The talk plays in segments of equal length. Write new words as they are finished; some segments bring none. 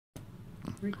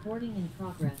Recording in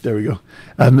progress. There we go.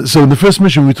 So in the first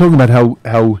mission, we were talking about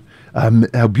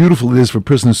how beautiful it is for a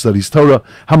person who studies Torah,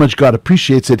 how much God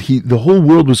appreciates it. The whole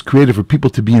world was created for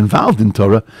people to be involved in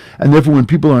Torah, and therefore when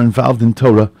people are involved in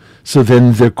Torah, so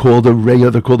then they're called a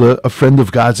Reya, they're called a friend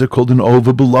of God's, they're called an Ov,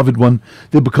 a beloved one.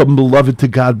 They become beloved to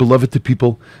God, beloved to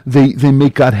people. They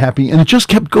make God happy. And it just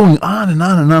kept going on and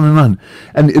on and on and on.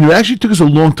 And it actually took us a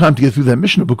long time to get through that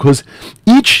Mishnah, because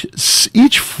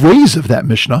each phrase of that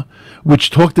Mishnah,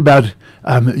 which talked about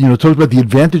the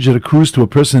advantage that accrues to a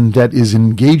person that is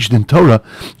engaged in Torah,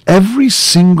 every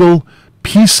single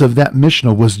piece of that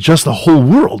Mishnah was just a whole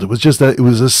world. It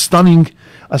was a stunning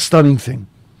thing.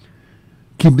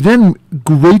 Then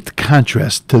great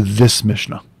contrast to this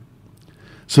Mishnah.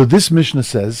 So this Mishnah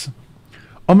says,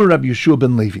 Amar Rabbi Yeshua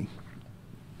ben Levi,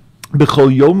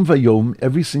 B'chol yom vayom,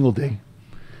 every single day,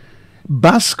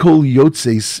 Bas kol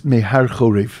yotzeis mehar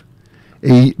chorev.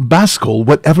 A baskol,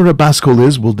 whatever a baskol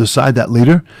is, we'll decide that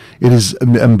later. It is,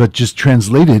 but just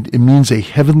translated, it means a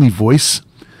heavenly voice.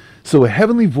 So a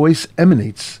heavenly voice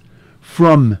emanates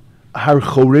from Har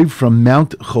Chorev, from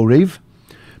Mount Chorev.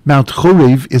 Mount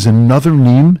Chorev is another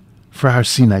name for Har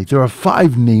Sinai. There are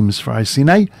 5 names for Har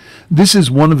Sinai. This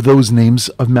is one of those names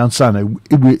of Mount Sinai.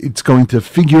 It's going to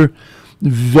figure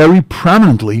very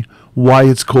prominently why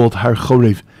it's called Har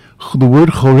Chorev. The word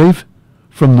Chorev,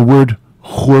 from the word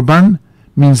Churban,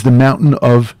 means the mountain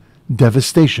of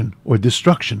devastation or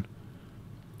destruction.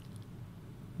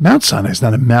 Mount Sinai is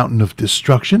not a mountain of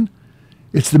destruction.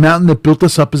 It's the mountain that built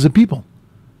us up as a people.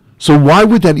 So why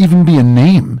would that even be a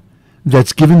name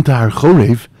that's given to Har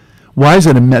Chorev? Why is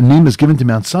that a name that's given to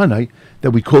Mount Sinai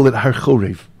that we call it Har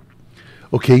Chorev?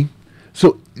 Okay,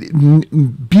 so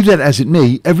be that as it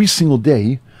may, every single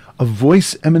day a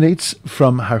voice emanates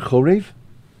from Har Chorev,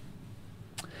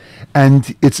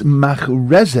 and it's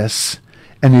machrezes,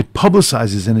 and it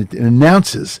publicizes and it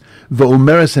announces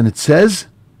v'omeres, and it says,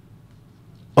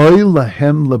 Oy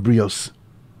lahem labrios.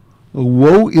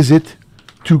 Woe is it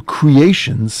to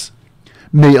creations,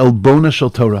 me'elbona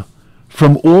shel Torah,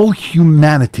 from all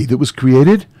humanity that was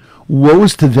created. Woe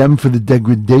is to them for the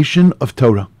degradation of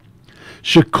Torah.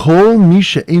 Shekol mi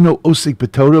she'eno osek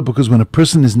b'Torah, because when a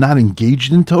person is not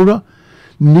engaged in Torah,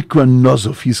 nikra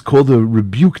nozuf, he's called a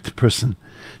rebuked person.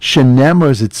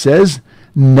 Shenamar, as it says,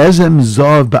 nezem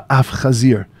zav ba'af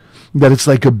chazir, that it's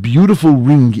like a beautiful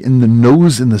ring in the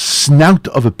nose and the snout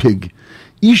of a pig.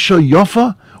 Isha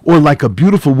yofa, or like a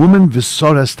beautiful woman,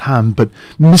 v'soras tam, but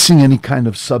missing any kind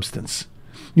of substance.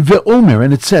 Ve'omer,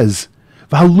 and it says,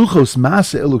 v'haluchos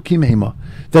ma'ase elokim hema,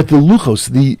 that the luchos,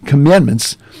 the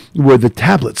commandments, were the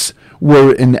tablets,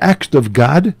 were an act of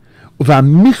God.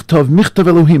 V'amichtav michtav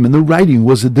Elohim, and the writing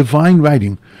was a divine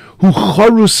writing. Hu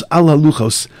charus al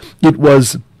haluchos, it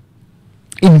was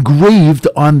engraved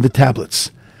on the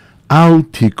tablets. Al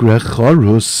tikre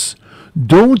charus,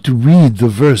 don't read the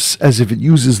verse as if it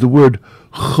uses the word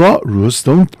charus,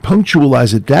 don't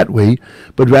punctualize it that way,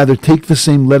 but rather take the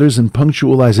same letters and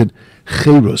punctualize it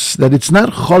cherus, that it's not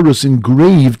charus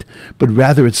engraved, but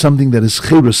rather it's something that is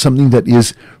cherus, something that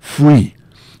is free.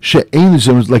 She'ein is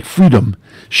like freedom.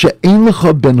 She'ein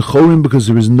lecha ben chorim, because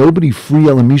there is nobody free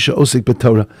alamisha osek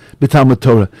b'Torah, b'talmud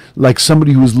Torah, like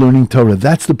somebody who is learning Torah.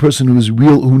 That's the person who is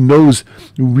real, who knows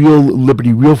real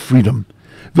liberty, real freedom.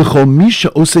 V'chol misha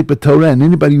osek b'Torah, and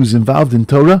anybody who's involved in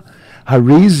Torah,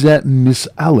 harezeh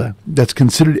mis'ala, that's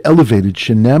considered elevated.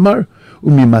 Shenemar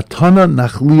umimatana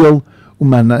nachliel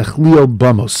umanachliel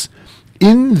bamos,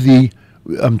 in the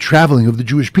traveling of the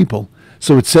Jewish people.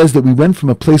 So it says that we went from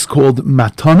a place called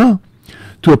Matana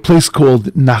to a place called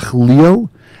Nachliel,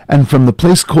 and from the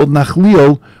place called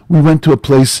Nachliel, we went to a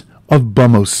place of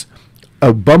Bamos.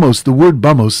 Bamos, the word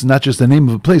Bamos is not just the name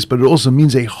of a place, but it also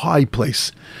means a high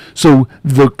place. So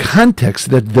the context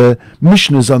that the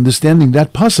Mishnah is understanding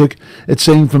that pasuk, it's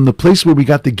saying from the place where we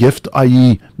got the gift,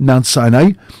 i.e. Mount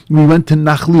Sinai, we went to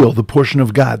Nachliel, the portion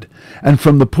of God. And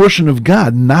from the portion of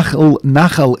God,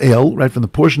 Nachal El, right, from the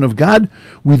portion of God,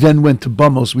 we then went to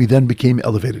Bamos, we then became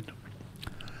elevated.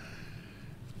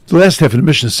 The last half of the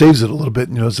Mishnah saves it a little bit,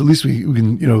 so at least we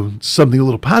can, something a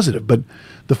little positive. But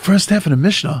the first half of the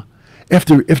Mishnah,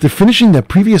 after finishing that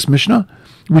previous Mishnah,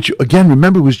 which again,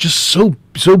 remember, was just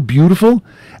so beautiful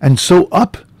and so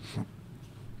up,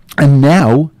 and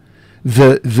now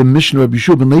the Mishnah Rabbi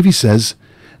Yeshua ben Levi says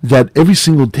that every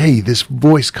single day this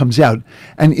voice comes out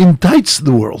and indicts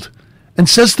the world and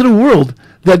says to the world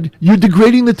that you're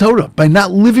degrading the Torah. By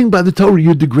not living by the Torah,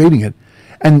 you're degrading it,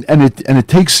 and it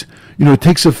takes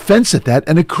offense at that,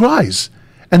 and it cries.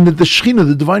 And that the Shekhinah,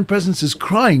 the divine presence, is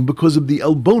crying because of the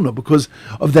elbona, because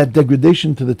of that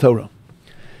degradation to the Torah.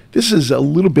 This is a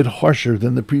little bit harsher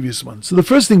than the previous one. So the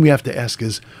first thing we have to ask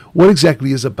is, what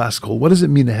exactly is a bas kol? What does it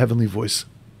mean, a heavenly voice?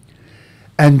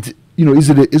 And, is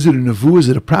it a nevuah? Is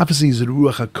it a prophecy? Is it a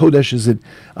ruach hakodesh? Is it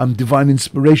divine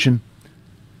inspiration?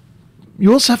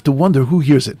 You also have to wonder who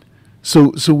hears it.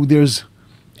 So there's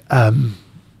 10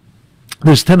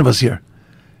 of us here.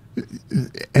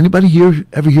 Anybody here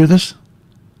ever hear this?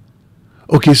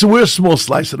 Okay, so we're a small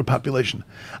slice of the population.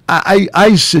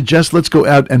 I suggest let's go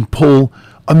out and poll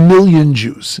 1 million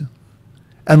Jews.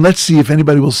 And let's see if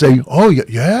anybody will say, oh,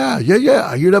 yeah,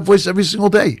 I hear that voice every single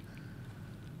day.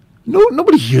 No,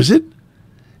 nobody hears it.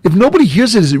 If nobody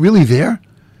hears it, is it really there?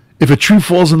 If a tree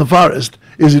falls in the forest,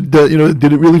 is it, did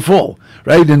it really fall?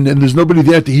 Right? And there's nobody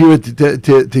there to hear it,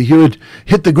 to hear it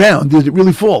hit the ground. Did it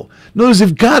really fall? Notice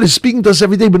if God is speaking to us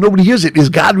every day, but nobody hears it, is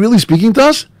God really speaking to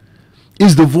us?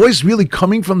 Is the voice really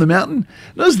coming from the mountain?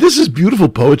 Notice this is beautiful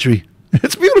poetry.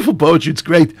 It's beautiful poetry. It's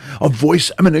great. A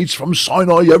voice emanates from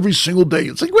Sinai every single day.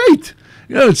 It's like, great.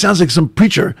 It sounds like some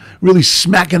preacher really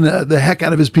smacking the heck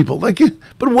out of his people.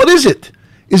 But what is it?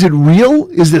 Is it real?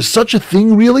 Is there such a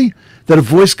thing really, that a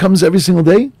voice comes every single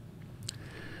day?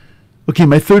 Okay,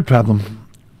 my third problem.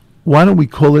 Why don't we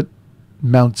call it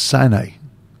Mount Sinai?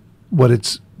 What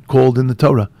it's called in the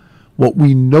Torah. What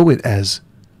we know it as.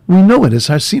 We know it as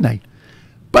Har Sinai.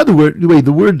 By the way,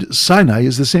 the word Sinai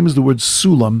is the same as the word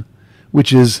Sulam,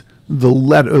 which is a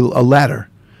ladder.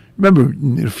 Remember,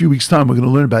 in a few weeks' time, we're going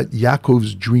to learn about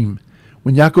Yaakov's dream.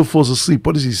 When Yaakov falls asleep,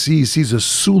 what does he see? He sees a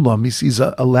Sulam. He sees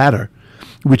a ladder,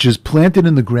 which is planted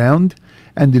in the ground,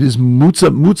 and it is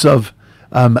mutzav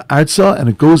arza, and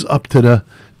it goes up to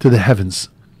the heavens.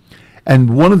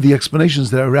 And one of the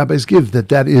explanations that our rabbis give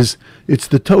it's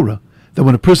the Torah, that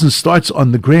when a person starts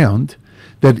on the ground,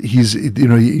 that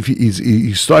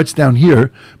he starts down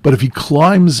here, but if he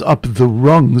climbs up the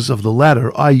rungs of the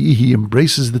ladder, i.e. he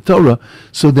embraces the Torah,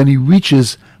 so then he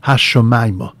reaches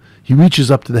Hashomayma. He reaches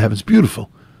up to the heavens.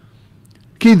 Beautiful.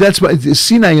 Okay, that's why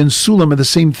Sinai and Sulam are the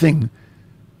same thing.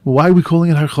 Why are we calling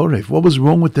it Har Chorev? What was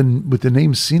wrong with the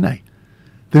name Sinai?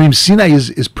 The name Sinai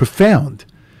is profound.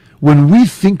 When we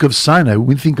think of Sinai, when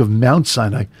we think of Mount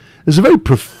Sinai, there's a very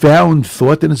profound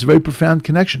thought and it's a very profound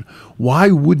connection. Why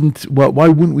wouldn't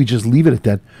we just leave it at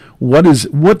that? What is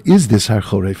this Har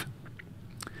Chorev?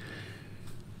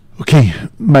 Okay,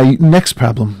 my next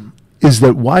problem is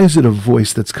that why is it a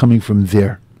voice that's coming from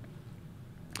there?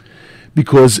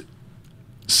 Because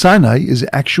Sinai is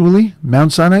actually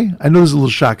Mount Sinai. I know there's a little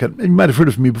shock. You might have heard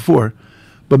it from me before,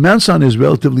 but Mount Sinai is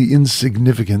relatively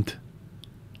insignificant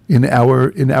in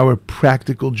our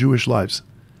practical Jewish lives.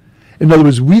 In other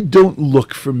words, we don't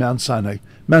look for Mount Sinai.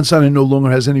 Mount Sinai no longer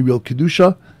has any real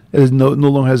kedusha. It no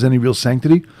longer has any real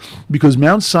sanctity, because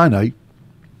Mount Sinai,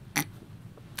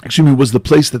 was the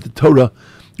place that the Torah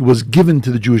was given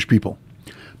to the Jewish people.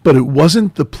 But it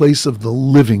wasn't the place of the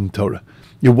living Torah.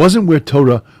 It wasn't where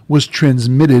Torah was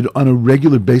transmitted on a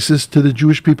regular basis to the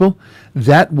Jewish people.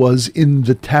 That was in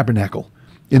the tabernacle.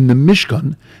 In the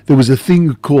Mishkan, there was a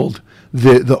thing called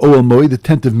the Ohel Moed, the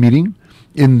tent of meeting,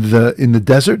 in the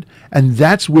desert, and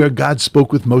that's where God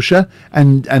spoke with Moshe,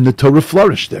 and the Torah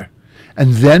flourished there.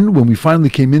 And then when we finally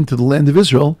came into the land of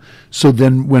Israel, so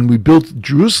then when we built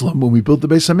Jerusalem, when we built the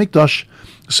Beis HaMikdash,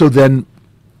 so then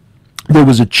there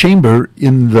was a chamber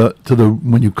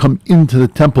when you come into the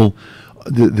temple,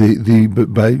 near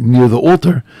the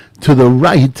altar, to the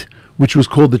right, which was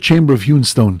called the Chamber of Hewn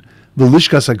Stone, the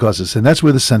Lishkas HaGazos, and that's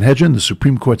where the Sanhedrin, the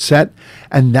Supreme Court, sat,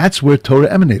 and that's where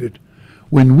Torah emanated.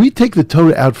 When we take the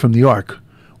Torah out from the ark,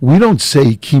 we don't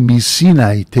say Ki mi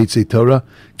Sinai tetzei Torah,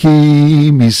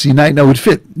 Ki mi Sinai. Now it would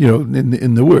fit,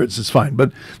 in the words, it's fine.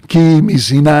 But Ki mi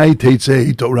Sinai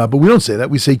tetzei Torah. But we don't say that.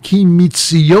 We say Ki mi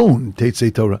Tzion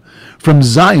tetzei Torah. From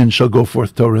Zion shall go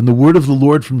forth Torah, and the word of the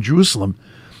Lord from Jerusalem.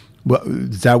 Well,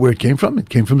 is that where it came from? It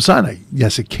came from Sinai.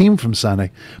 Yes, it came from Sinai,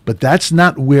 but that's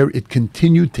not where it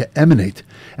continued to emanate.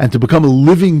 And to become a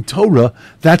living Torah,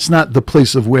 that's not the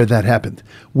place of where that happened.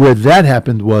 Where that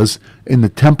happened was in the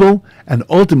temple, and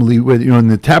ultimately, in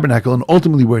the tabernacle, and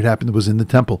ultimately where it happened was in the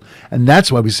temple. And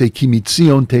that's why we say Ki mi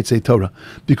Tzion tetzei Torah,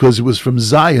 because it was from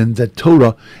Zion that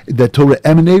Torah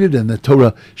emanated, and that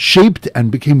Torah shaped and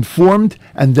became formed,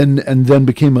 and then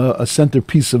became a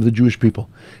centerpiece of the Jewish people.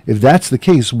 If that's the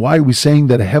case, why are we saying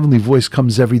that a heavenly voice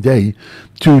comes every day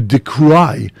to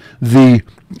decry the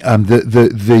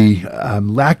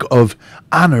lack of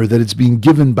honor that it's being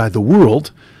given by the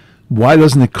world? Why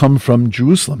doesn't it come from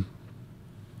Jerusalem?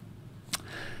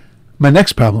 My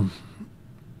next problem,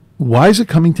 why is it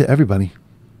coming to everybody?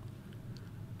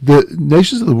 The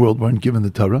nations of the world weren't given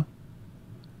the Torah.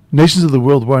 Nations of the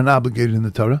world weren't obligated in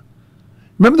the Torah.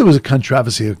 Remember there was a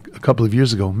controversy a couple of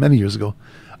years ago, many years ago,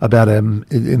 about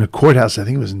in a courthouse, I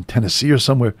think it was in Tennessee or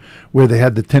somewhere, where they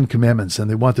had the 10 Commandments and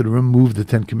they wanted to remove the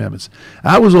 10 Commandments.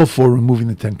 I was all for removing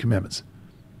the 10 Commandments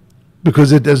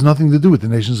because it has nothing to do with the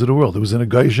nations of the world. It was in a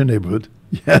Goyish neighborhood.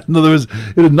 Yeah, in other words,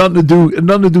 it had nothing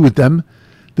to do with them.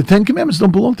 The 10 Commandments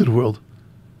don't belong to the world.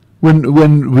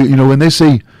 When they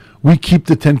say we keep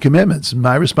the 10 Commandments,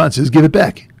 my response is give it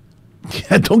back.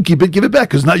 Yeah, don't keep it, give it back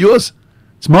because it's not yours.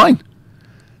 It's mine.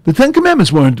 The 10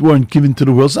 Commandments weren't given to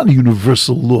the world. It's not a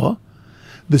universal law.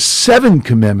 The 7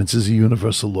 Commandments is a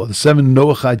universal law. The 7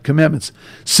 Noahide commandments.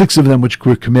 6 of them which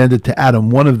were commanded to Adam,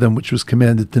 1 of them which was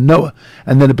commanded to Noah.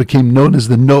 And then it became known as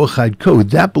the Noahide Code.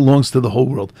 That belongs to the whole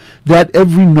world. That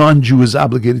every non-Jew is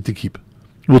obligated to keep.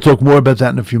 We'll talk more about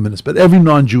that in a few minutes. But every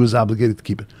non-Jew is obligated to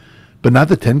keep it. But not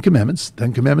the 10 Commandments.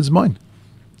 10 Commandments are mine.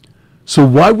 So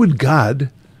why would God...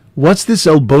 What's this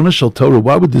Elbona Shel Torah?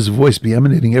 Why would this voice be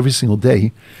emanating every single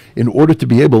day in order to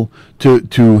be able to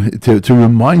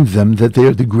remind them that they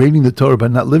are degrading the Torah by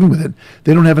not living with it?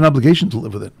 They don't have an obligation to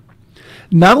live with it.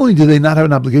 Not only do they not have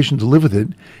an obligation to live with it,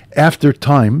 after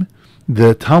time,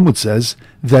 the Talmud says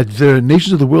that the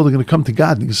nations of the world are going to come to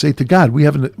God and say to God, we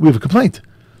have a complaint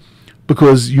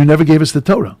because you never gave us the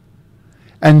Torah,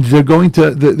 and they're going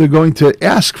to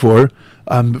ask for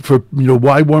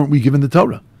why weren't we given the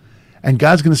Torah? And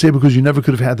God's going to say, because you never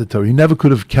could have had the Torah. You never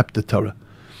could have kept the Torah.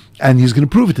 And he's going to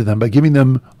prove it to them by giving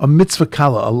them a mitzvah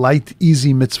kala, a light,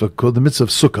 easy mitzvah called the mitzvah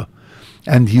of sukkah.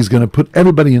 And he's going to put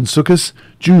everybody in sukkahs,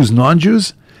 Jews,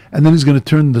 non-Jews, and then he's going to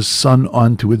turn the sun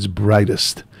on to its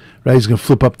brightest. Right? He's going to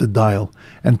flip up the dial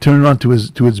and turn it on to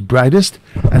its brightest.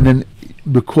 And then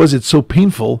because it's so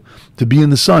painful to be in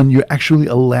the sun, you're actually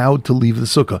allowed to leave the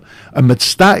sukkah. A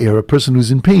metzta'ir, a person who's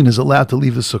in pain, is allowed to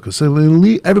leave the sukkah. So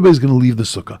everybody's going to leave the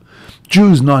sukkah.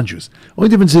 Jews, non-Jews. Only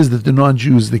difference is that the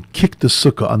non-Jews, they kick the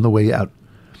sukkah on the way out.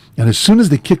 And as soon as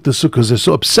they kick the sukkah, they're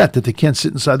so upset that they can't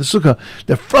sit inside the sukkah.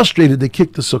 They're frustrated, they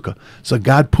kick the sukkah. So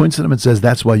God points at them and says,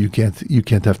 that's why you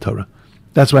can't have Torah.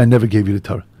 That's why I never gave you the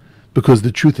Torah. Because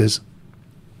the truth is,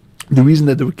 the reason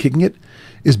that they were kicking it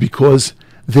is because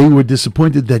they were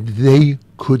disappointed that they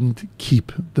couldn't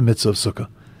keep the mitzvah of sukkah.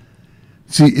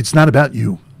 See, it's not about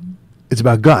you. It's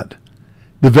about God.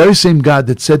 The very same God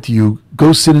that said to you,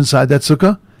 go sit inside that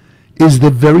sukkah, is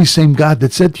the very same God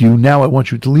that said to you, now I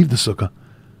want you to leave the sukkah.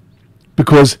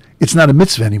 Because it's not a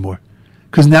mitzvah anymore.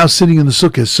 Because now sitting in the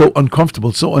sukkah is so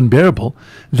uncomfortable, so unbearable,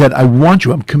 that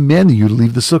I'm commanding you to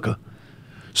leave the sukkah.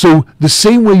 So the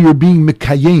same way you're being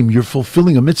mekayem, you're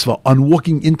fulfilling a mitzvah on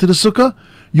walking into the sukkah,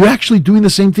 you're actually doing the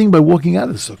same thing by walking out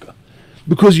of the sukkah.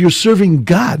 Because you're serving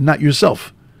God, not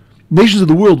yourself. Nations of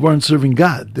the world weren't serving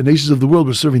God. The nations of the world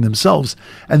were serving themselves.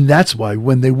 And that's why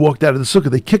when they walked out of the sukkah,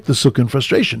 they kicked the sukkah in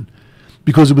frustration.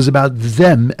 Because it was about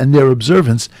them and their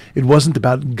observance. It wasn't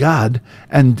about God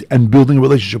and building a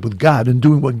relationship with God and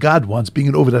doing what God wants, being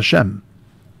an Oved Hashem.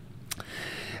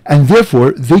 And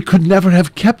therefore, they could never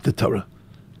have kept the Torah.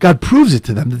 God proves it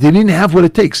to them that they didn't have what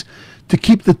it takes. To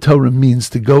keep the Torah means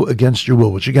to go against your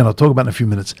will, which again, I'll talk about in a few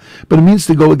minutes, but it means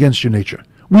to go against your nature.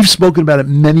 We've spoken about it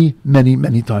many, many,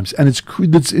 many times, and it's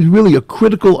really a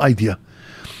critical idea.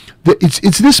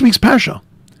 It's this week's Parsha.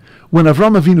 When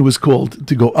Avram Avinu was called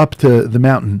to go up to the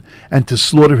mountain and to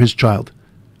slaughter his child.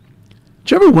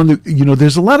 Do you ever wonder,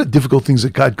 there's a lot of difficult things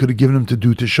that God could have given him to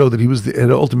do to show that he was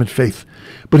the ultimate faith.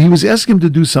 But he was asking him to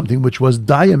do something which was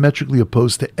diametrically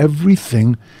opposed to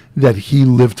everything that he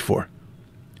lived for.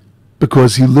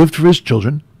 Because he lived for his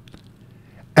children,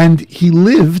 and he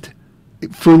lived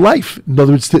for life. In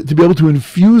other words, to be able to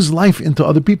infuse life into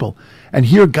other people. And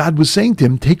here God was saying to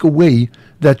him, take away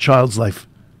that child's life.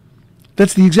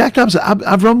 That's the exact opposite.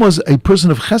 Avram was a person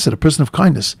of chesed, a person of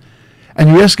kindness. And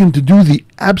you ask him to do the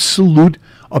absolute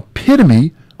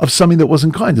epitome of something that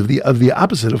wasn't kind, of the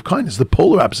opposite of kindness, the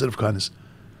polar opposite of kindness.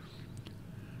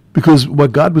 Because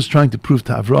what God was trying to prove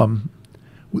to Avram,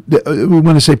 we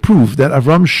want to say prove, that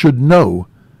Avram should know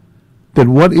that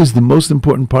what is the most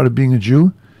important part of being a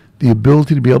Jew? The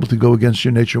ability to be able to go against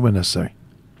your nature when necessary.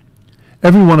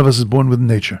 Every one of us is born with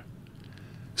nature.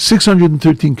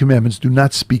 613 commandments do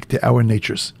not speak to our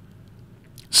natures.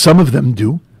 Some of them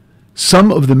do.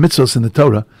 Some of the mitzvahs in the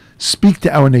Torah speak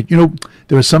to our nature.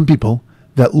 There are some people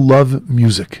that love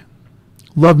music.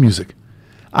 Love music.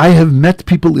 I have met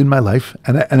people in my life,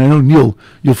 and I know, Neil,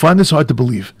 you'll find this hard to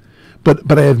believe,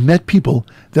 but I have met people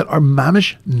that are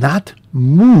mamish not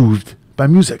moved by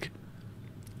music.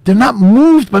 They're not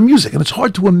moved by music, and it's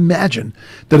hard to imagine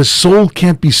that a soul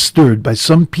can't be stirred by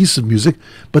some piece of music,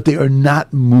 but they are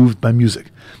not moved by music.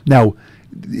 Now,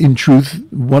 in truth,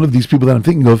 one of these people that I'm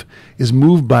thinking of is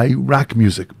moved by rock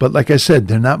music, but like I said,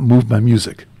 they're not moved by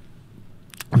music.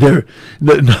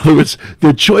 In other words,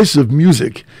 their choice of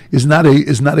music is not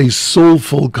a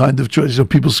soulful kind of choice.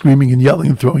 People screaming and yelling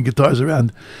and throwing guitars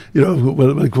around,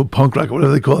 what they call punk rock or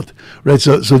whatever they call it, right?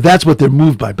 So that's what they're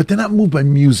moved by, but they're not moved by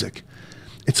music.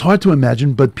 It's hard to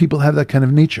imagine, but people have that kind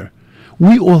of nature.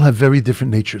 We all have very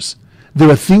different natures. There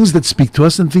are things that speak to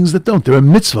us and things that don't. There are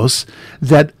mitzvos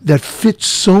that fit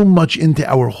so much into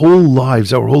our whole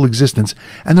lives, our whole existence.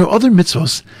 And there are other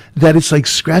mitzvos that it's like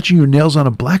scratching your nails on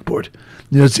a blackboard.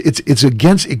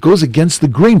 It goes against the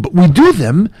grain, but we do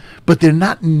them, but they're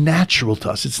not natural to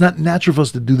us. It's not natural for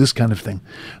us to do this kind of thing.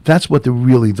 That's what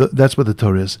that's what the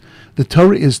Torah is. The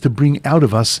Torah is to bring out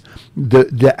of us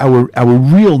our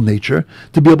real nature,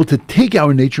 to be able to take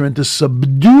our nature and to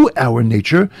subdue our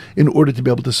nature in order to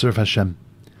be able to serve Hashem.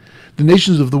 The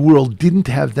nations of the world didn't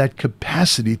have that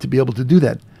capacity to be able to do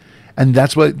that. And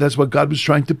that's what God was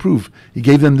trying to prove. He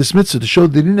gave them this mitzvah to show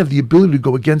they didn't have the ability to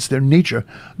go against their nature.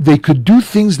 They could do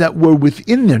things that were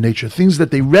within their nature, things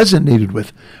that they resonated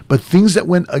with, but things that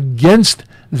went against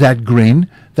that grain,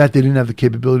 that they didn't have the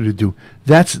capability to do.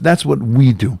 That's what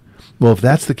we do. Well, if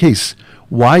that's the case,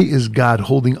 why is God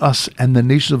holding us and the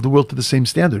nations of the world to the same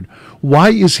standard?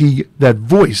 Why is he that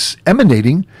voice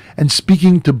emanating and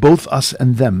speaking to both us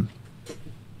and them?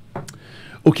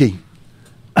 Okay.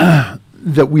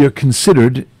 That we are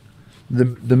considered,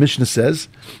 the Mishnah says,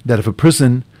 that if a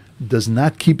person does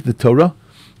not keep the Torah,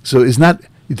 it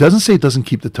doesn't say it doesn't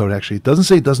keep the Torah, actually. It doesn't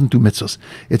say it doesn't do mitzvahs.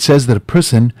 It says that a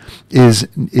person is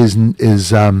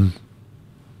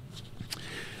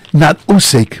not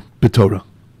osek b'Torah.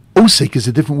 Osek is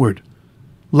a different word.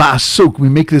 La'asok, we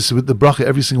make this with the bracha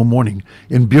every single morning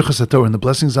in Birchas HaTorah, in the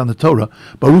blessings on the Torah.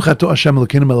 Baruch atah Hashem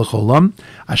Elokeinu melech haolam,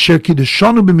 asher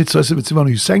kiddushanu b'mitzvos v'tzivanu.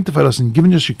 You sanctified us and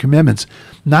given us your commandments,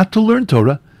 not to learn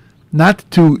Torah, not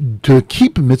to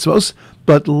keep mitzvos,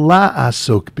 but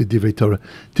la'asok b'divrei Torah,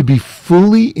 to be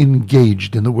fully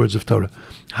engaged in the words of Torah.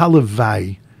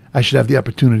 Halavai, I should have the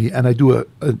opportunity, and I do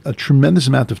a tremendous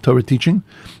amount of Torah teaching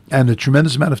and a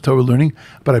tremendous amount of Torah learning,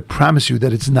 but I promise you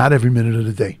that it's not every minute of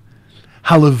the day.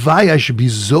 Halavai, I should be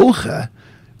zocha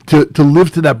to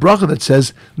live to that bracha that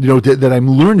says, that I'm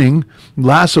learning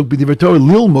la'asok b'divrei Torah,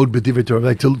 lilmod b'divrei Torah,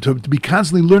 like to be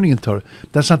constantly learning in Torah.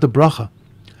 That's not the bracha.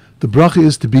 The bracha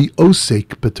is to be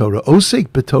osek b'Torah. Osek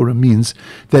b'Torah means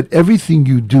that everything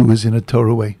you do is in a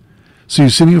Torah way. So you're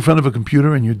sitting in front of a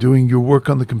computer and you're doing your work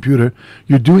on the computer.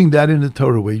 You're doing that in a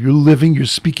Torah way. You're living, you're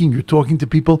speaking, you're talking to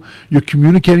people, you're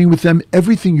communicating with them.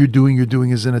 Everything you're doing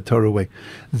is in a Torah way.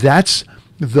 That's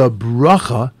the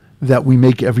bracha that we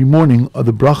make every morning, or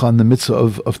the bracha on the mitzvah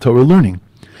of Torah learning.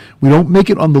 We don't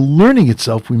make it on the learning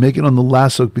itself, we make it on the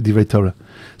la'asok b'divrei Torah.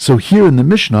 So here in the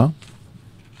Mishnah,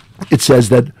 it says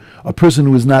that a person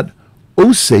who is not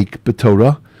osek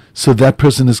b'Torah, so that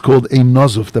person is called a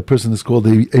nazuf, that person is called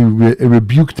a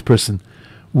rebuked person.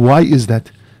 Why is that?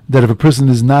 That if a person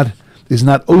is not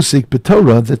osek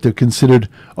b'Torah, that they're considered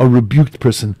a rebuked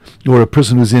person, or a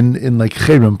person who's in like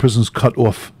cherem, a person who's cut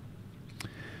off.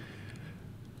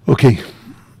 Okay,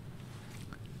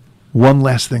 one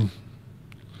last thing.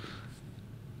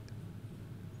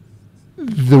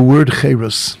 The word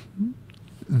cherus,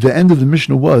 the end of the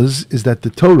Mishnah is that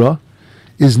the Torah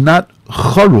is not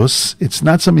charus, it's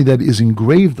not something that is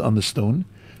engraved on the stone,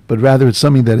 but rather it's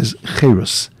something that is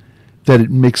cherus, that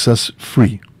it makes us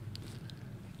free.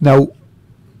 Now,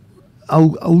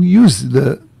 I'll use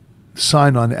the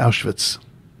sign on Auschwitz,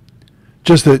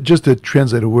 just to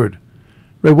translate a word.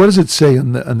 Right, what does it say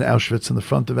on Auschwitz, on the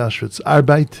front of Auschwitz?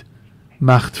 Arbeit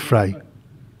macht frei.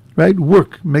 Right,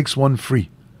 work makes one free.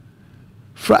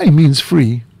 Frei means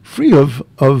free of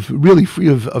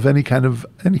any kind of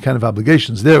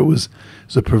obligations. There was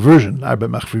a perversion, Arbeit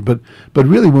macht frei. But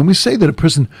really, when we say that a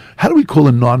person, how do we call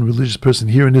a non-religious person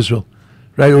here in Israel?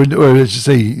 Right, or let's just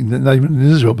say not even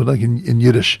in Israel, but like in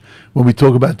Yiddish, when we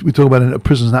talk about a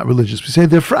person's not religious, we say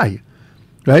they're frei.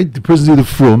 Right, the person's either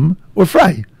frum or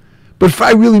frei. But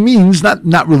frei really means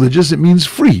not religious, it means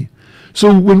free.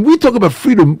 So when we talk about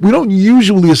freedom, we don't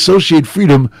usually associate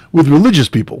freedom with religious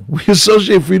people. We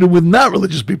associate freedom with not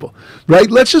religious people,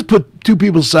 right? Let's just put two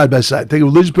people side by side. Take a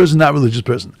religious person, not religious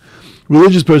person.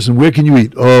 Religious person, where can you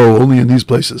eat? Oh, only in these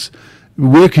places.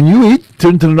 Where can you eat?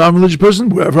 Turn to the non-religious person,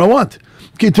 wherever I want.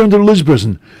 Okay, turn to the religious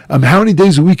person. How many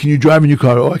days a week can you drive in your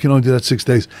car? Oh, I can only do that 6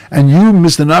 days. And you,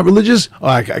 Mr. Not Religious? Oh,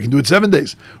 I can do it 7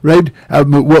 days, right?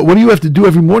 What do you have to do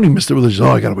every morning, Mr. Religious?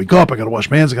 Oh, I got to wake up. I got to wash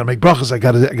my hands. I got to make brachas. I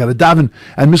got to daven.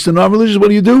 And Mr. Not Religious, what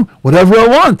do? Whatever I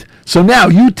want. So now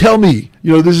you tell me,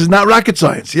 this is not rocket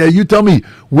science. Yeah, you tell me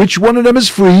which one of them is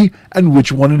free and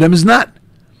which one of them is not.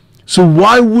 So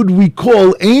why would we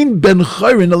call Ein Ben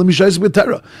Chayrin Al Mishayis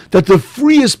B'Torah? That the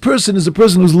freest person is a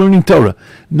person who's learning Torah.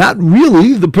 Not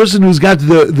really the person who's got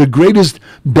the greatest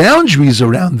boundaries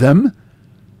around them.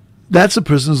 That's a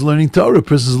person who's learning Torah. A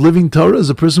person who's living Torah is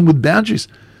a person with boundaries.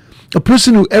 A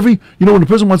person who when a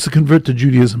person wants to convert to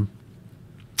Judaism,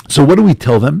 so what do we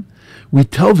tell them? We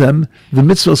tell them the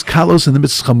mitzvahs kalos and the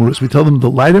mitzvahs chamuros. We tell them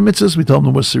the lighter mitzvahs, we tell them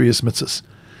the more serious mitzvahs.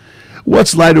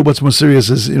 What's lighter, what's more serious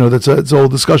is, it's a whole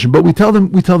discussion. But we tell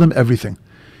them everything.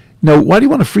 Now, why do you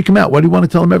want to freak them out? Why do you want to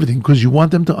tell them everything? Because you want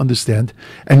them to understand.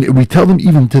 And we tell them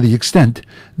even to the extent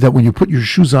that when you put your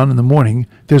shoes on in the morning,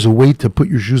 there's a way to put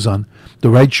your shoes on.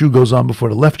 The right shoe goes on before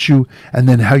the left shoe. And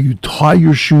then how you tie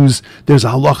your shoes. There's a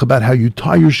halacha about how you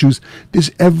tie your shoes.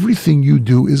 Everything you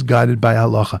do is guided by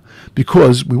halacha.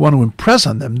 Because we want to impress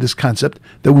on them this concept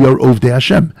that we are Ovdei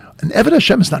Hashem. And Eved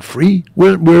Hashem is not free.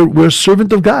 We're a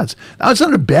servant of God's. Now, it's not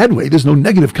in a bad way. There's no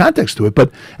negative context to it.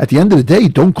 But at the end of the day,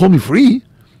 don't call me free.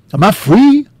 I'm not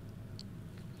free.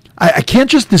 I can't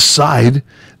just decide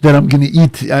that I'm going to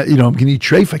eat, I'm going to eat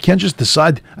treif. I can't just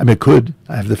decide. I mean, I could.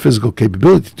 I have the physical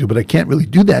capability to, but I can't really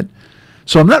do that.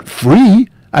 So I'm not free.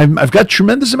 I've got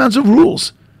tremendous amounts of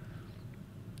rules.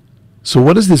 So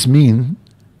what does this mean?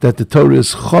 That the Torah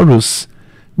is charus.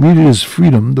 Read it as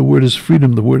freedom. The word is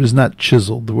freedom. The word is not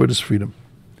chiseled. The word is freedom.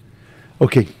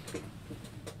 Okay.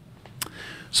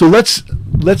 So let's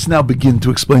now begin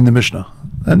to explain the Mishnah.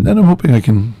 And I'm hoping I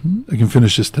can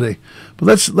finish this today. But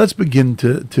let's begin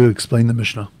to explain the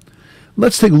Mishnah.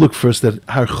 Let's take a look first at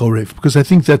Har Chorev, because I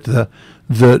think that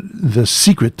the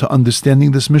secret to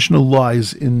understanding this Mishnah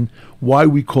lies in why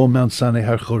we call Mount Sinai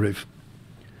Har Chorev.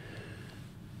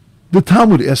 The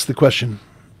Talmud asks the question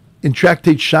in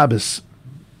Tractate Shabbos,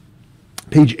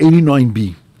 page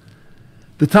 89b.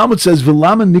 The Talmud says,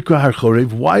 "V'lama nikra Har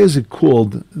Chorev." Why is it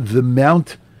called the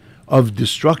Mount of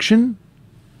Destruction?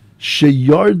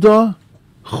 Sheyarda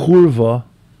churva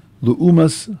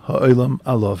leumas ha'olam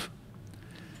alav.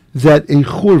 That a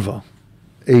churva,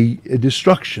 a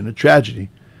destruction, a tragedy,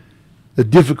 a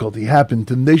difficulty happened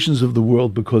to the nations of the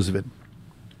world because of it.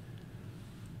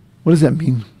 What does that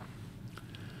mean?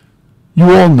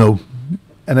 You all know,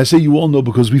 and I say you all know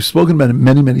because we've spoken about it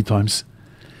many, many times,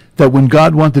 that when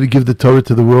God wanted to give the Torah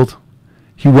to the world,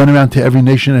 he went around to every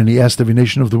nation and he asked every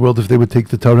nation of the world if they would take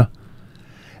the Torah.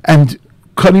 And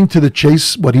cutting to the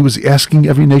chase, what he was asking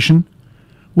every nation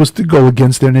was to go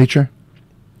against their nature.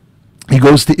 He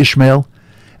goes to Ishmael,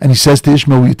 and he says to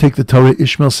Ishmael, will you take the Torah?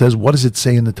 Ishmael says, what does it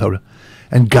say in the Torah?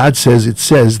 And God says, it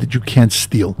says that you can't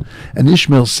steal. And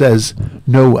Ishmael says,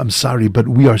 no, I'm sorry, but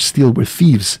we are we're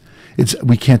thieves.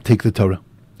 We can't take the Torah.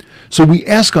 So we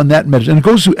ask on that measure, and it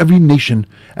goes to every nation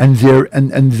and their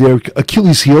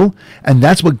Achilles heel, and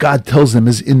that's what God tells them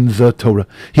is in the Torah.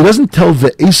 He doesn't tell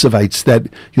the Esavites that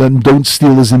don't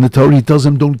steal is in the Torah. He tells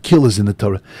them don't kill is in the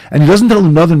Torah. And he doesn't tell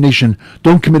another nation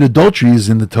don't commit adultery is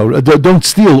in the Torah. Don't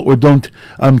steal or don't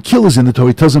kill is in the Torah.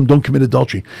 He tells them don't commit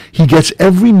adultery. He gets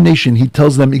every nation. He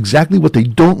tells them exactly what they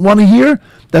don't want to hear.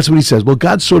 That's what he says. Well,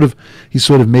 God sort of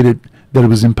made it that it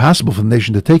was impossible for the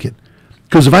nation to take it.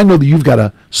 Because if I know that you've got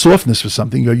a softness for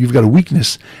something, or you've got a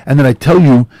weakness, and then I tell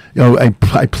you,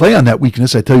 I play on that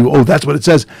weakness, I tell you, oh, that's what it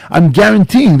says, I'm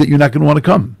guaranteeing that you're not going to want to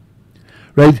come,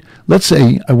 right? Let's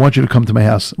say I want you to come to my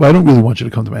house. Well, I don't really want you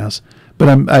to come to my house, but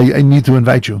I need to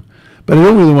invite you. But I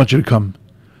don't really want you to come.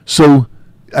 So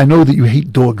I know that you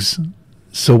hate dogs.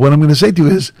 So what I'm going to say to you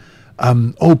is,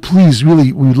 oh, please,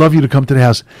 really, we'd love you to come to the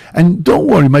house. And don't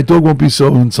worry, my dog won't be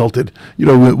so insulted.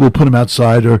 We'll put him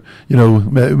outside, or,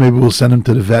 maybe we'll send him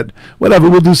to the vet. Whatever,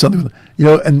 we'll do something.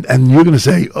 And you're going to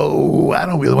say, oh, I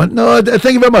don't really want, no,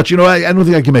 thank you very much. I don't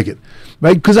think I can make it.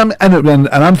 Right? Because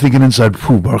I'm thinking inside,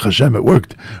 Baruch Hashem, it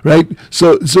worked. Right?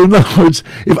 So in other words,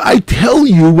 if I tell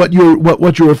you what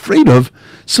you're afraid of,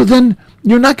 so then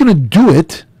you're not going to do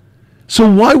it. So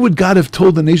why would God have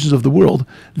told the nations of the world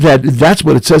that that's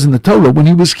what it says in the Torah when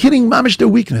he was hitting mamish their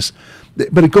weakness?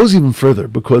 But it goes even further,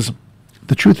 because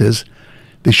the truth is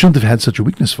they shouldn't have had such a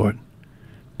weakness for it.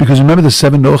 Because remember the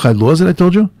 7 Noachide laws that I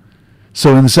told you?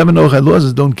 So in the 7 Noachide laws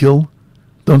is don't kill,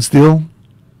 don't steal,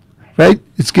 right?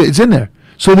 It's in there.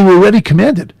 So they were already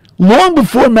commanded. Long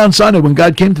before Mount Sinai, when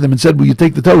God came to them and said, will you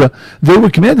take the Torah? They were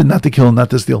commanded not to kill and not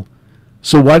to steal.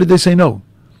 So why did they say no?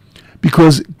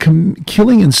 Because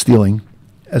killing and stealing,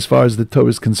 as far as the Torah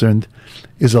is concerned,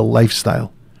 is a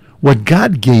lifestyle. What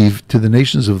God gave to the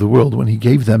nations of the world when he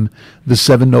gave them the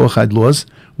 7 Noachide laws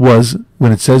was,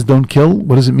 when it says don't kill,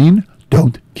 what does it mean?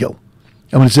 Don't kill.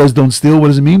 And when it says don't steal, what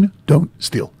does it mean? Don't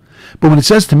steal. But when it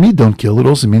says to me don't kill, it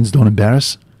also means don't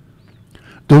embarrass.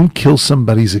 Don't kill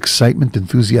somebody's excitement,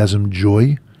 enthusiasm,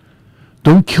 joy.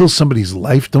 Don't kill somebody's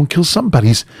life. Don't kill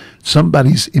somebody's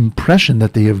impression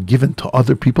that they have given to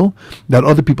other people, that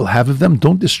other people have of them.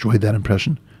 Don't destroy that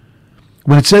impression.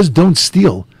 When it says don't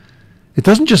steal, it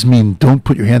doesn't just mean don't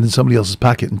put your hand in somebody else's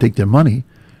pocket and take their money,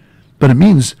 but it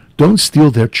means don't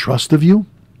steal their trust of you.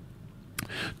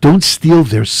 Don't steal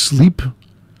their sleep.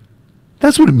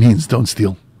 That's what it means, don't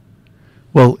steal.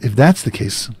 Well, if that's the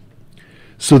case,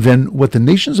 so then what the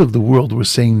nations of the world were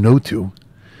saying no to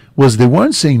was they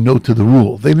weren't saying no to the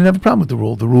rule. They didn't have a problem with the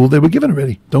rule. The rule they were given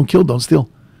already. Don't kill, don't steal.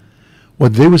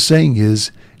 What they were saying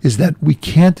is that we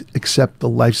can't accept the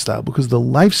lifestyle, because the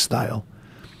lifestyle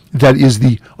that is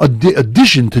the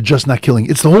addition to just not killing,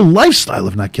 it's the whole lifestyle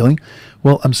of not killing.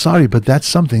 Well, I'm sorry, but that's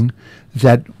something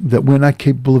that we're not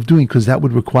capable of doing, because that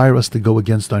would require us to go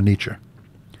against our nature.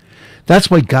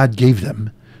 That's why God gave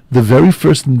them the very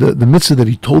first, the mitzvah that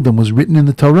he told them was written in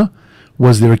the Torah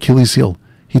was their Achilles heel.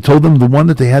 He told them the one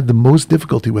that they had the most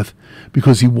difficulty with,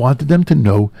 because he wanted them to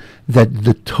know that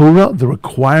the Torah, the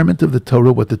requirement of the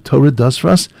Torah, what the Torah does for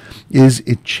us is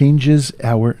it changes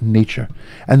our nature,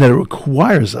 and that it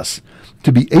requires us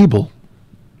to be able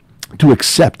to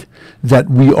accept that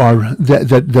we are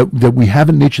that we have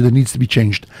a nature that needs to be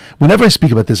changed. Whenever I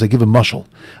speak about this, I give a mashal.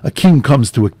 A king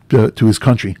comes to his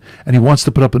country, and he wants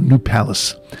to put up a new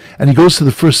palace. And he goes to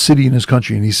the first city in his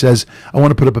country, and he says, I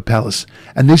want to put up a palace.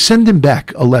 And they send him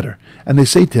back a letter, and they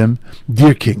say to him,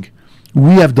 Dear King,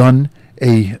 we have done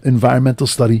a environmental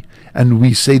study, and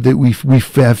we say that we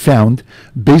have found,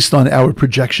 based on our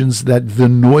projections, that the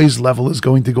noise level is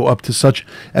going to go up to such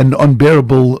an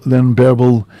unbearable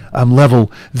level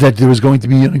that there is going to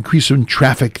be an increase in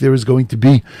traffic, there is going to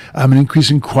be an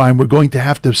increase in crime, we're going to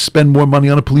have to spend more money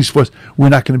on a police force, we're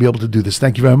not going to be able to do this,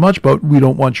 thank you very much, but we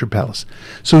don't want your palace.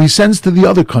 So he sends to the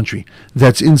other country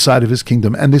that's inside of his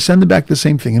kingdom, and they send him back the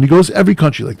same thing, and he goes every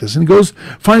country like this, and he goes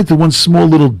finally to one small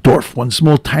little dorf, one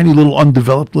small tiny little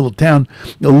undeveloped little town,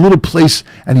 a little place,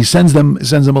 and he sends them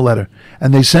a letter,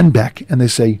 and they send back and they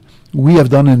say, we have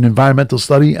done an environmental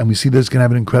study, and we see that it's going to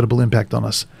have an incredible impact on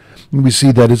us. And we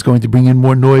see that it's going to bring in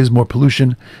more noise, more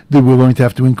pollution, that we're going to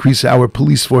have to increase our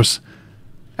police force,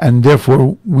 and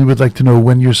therefore we would like to know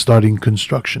when you're starting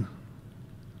construction.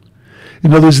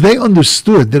 In other words, they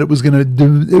understood that it was going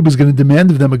to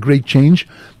demand of them a great change,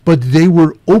 but they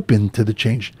were open to the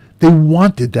change. They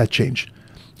wanted that change.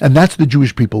 And that's the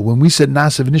Jewish people. When we said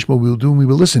Na'aseh v'nishma, we will do and we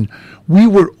will listen, we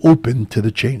were open to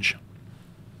the change.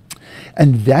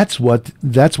 And that's what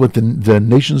the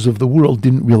nations of the world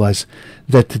didn't realize,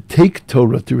 that to take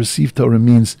Torah, to receive Torah,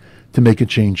 means to make a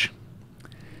change.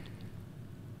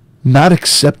 Not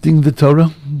accepting the Torah,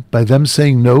 by them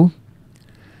saying no,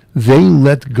 they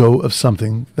let go of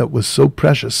something that was so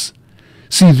precious.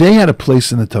 See, they had a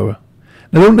place in the Torah.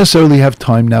 Now, I don't necessarily have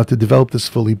time now to develop this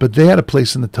fully, but they had a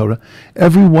place in the Torah.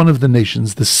 Every one of the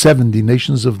nations, the 70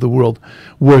 nations of the world,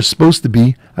 were supposed to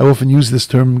be, I often use this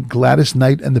term, Gladys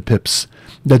Knight and the Pips,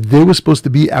 that they were supposed to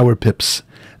be our Pips.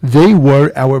 They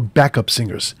were our backup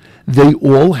singers. They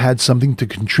all had something to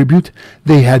contribute.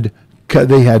 They had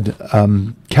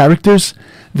characters,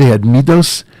 they had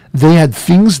midos, they had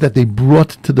things that they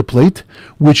brought to the plate,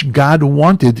 which God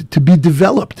wanted to be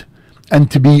developed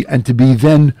and to be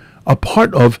then a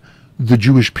part of the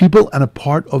Jewish people and a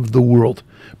part of the world,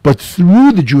 but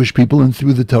through the Jewish people and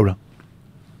through the Torah.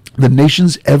 The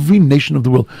nations, every nation of the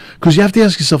world, because you have to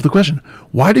ask yourself the question,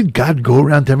 why did God go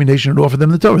around to every nation and offer them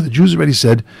the Torah? The Jews already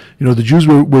said, the Jews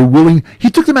were willing.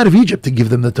 He took them out of Egypt to give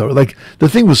them the Torah. Like, the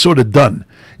thing was sort of done.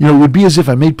 It would be as if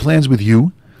I made plans with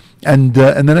you, and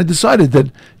then I decided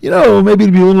that, maybe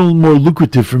it'd be a little more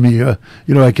lucrative for me.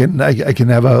 I can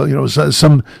have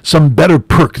some better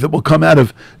perk that will come out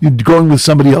of going with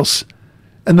somebody else.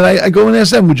 And then I go and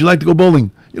ask them, would you like to go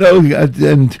bowling?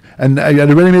 And I had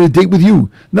already made a date with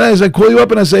you. Then as I call you up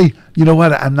and I say, you know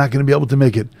what, I'm not going to be able to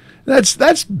make it. That's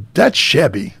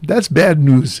shabby. That's bad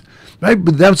news, right?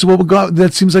 But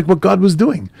that seems like what God was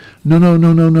doing.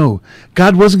 No.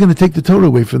 God wasn't going to take the Torah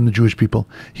away from the Jewish people.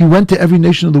 He went to every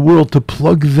nation of the world to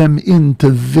plug them into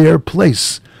their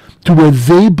place, to where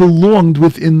they belonged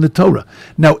within the Torah.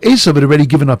 Now, Esav had already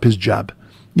given up his job.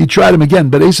 He tried him again,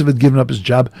 but Esav had given up his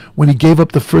job when he gave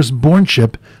up the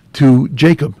firstbornship to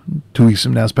Jacob. 2 weeks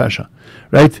from now's Pasha,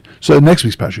 right? So next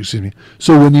week's Pasha, excuse me.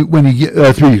 So when he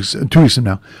 2 weeks from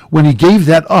now, when he gave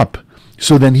that up,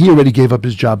 so then he already gave up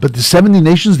his job. But the 70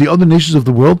 nations, the other nations of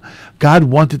the world, God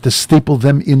wanted to staple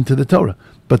them into the Torah,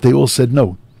 but they all said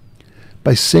no.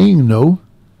 By saying no,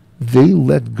 they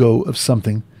let go of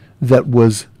something that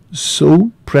was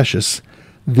so precious.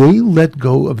 They let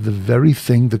go of the very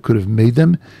thing that could have made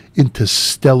them into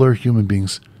stellar human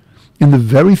beings, in the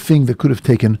very thing that could have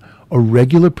taken a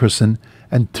regular person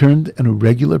and turned an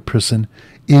irregular person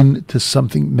into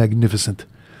something magnificent.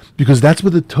 Because that's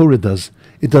what the Torah does.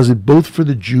 It does it both for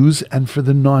the Jews and for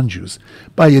the non-Jews.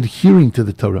 By adhering to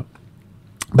the Torah,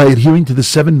 by adhering to the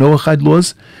 7 Noahide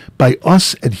laws, by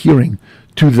us adhering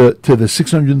to the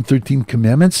 613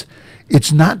 commandments,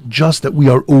 it's not just that we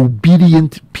are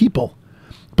obedient people,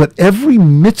 but every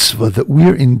mitzvah that we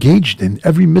are engaged in,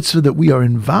 every mitzvah that we are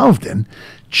involved in,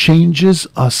 changes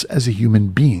us as a human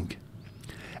being.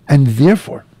 And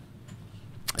therefore,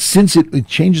 since it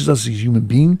changes us as a human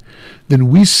being, then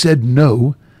we said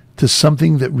no to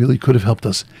something that really could have helped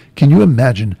us. Can you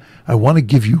imagine, I want to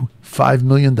give you $5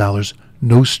 million,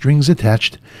 no strings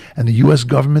attached, and the U.S.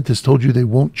 government has told you they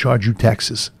won't charge you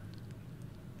taxes.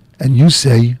 And you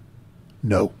say,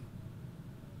 no.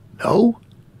 No?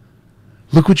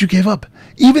 Look what you gave up.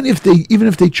 Even if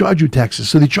they charge you taxes,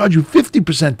 so they charge you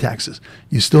 50% taxes,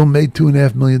 you still made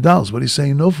 $2.5 million. What are you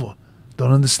saying no for?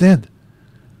 Don't understand.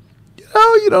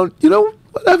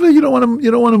 Whatever. You don't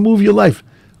want to move your life.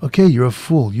 Okay, you're a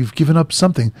fool. You've given up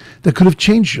something that could have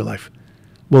changed your life.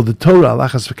 Well, the Torah,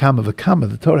 alachas v'kama,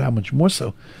 the Torah, how much more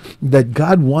so, that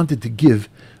God wanted to give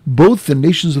both the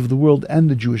nations of the world and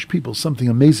the Jewish people something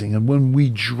amazing. And when we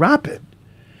drop it,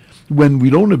 when we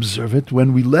don't observe it,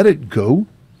 when we let it go,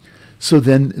 so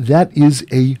then that is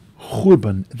a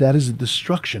churban, that is a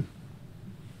destruction.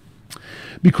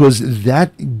 Because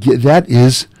that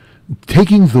is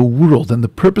taking the world and the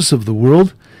purpose of the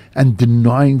world and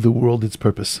denying the world its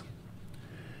purpose.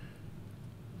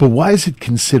 But why is it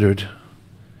considered,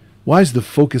 why is the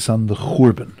focus on the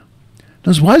churban?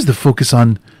 Why is the focus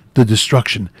on the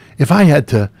destruction? If I had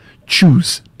to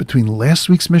choose between last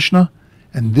week's Mishnah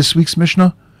and this week's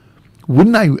Mishnah,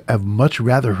 wouldn't I have much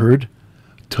rather heard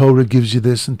Torah gives you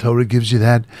this and Torah gives you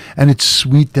that, and it's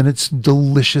sweet and it's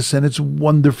delicious and it's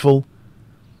wonderful?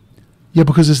 Yeah,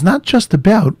 because it's not just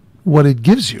about what it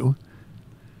gives you,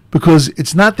 because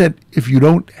it's not that if you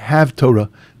don't have Torah,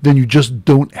 then you just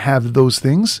don't have those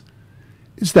things.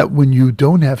 It's that when you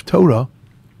don't have Torah,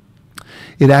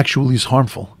 it actually is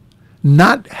harmful.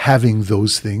 Not having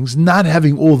those things, not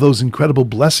having all those incredible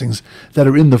blessings that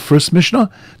are in the first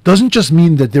Mishnah, doesn't just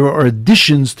mean that there are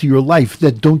additions to your life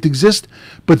that don't exist,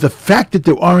 but the fact that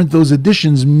there aren't those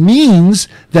additions means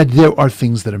that there are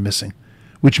things that are missing.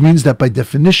 Which means that by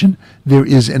definition, there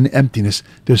is an emptiness.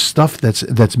 There's stuff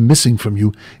that's missing from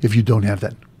you if you don't have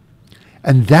that.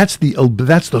 And that's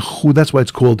why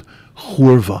it's called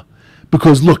churva.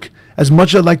 Because look, as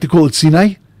much as I'd like to call it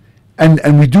sinai,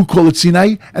 and we do call it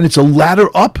sinai, and it's a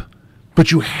ladder up, but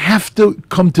you have to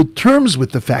come to terms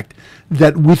with the fact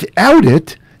that without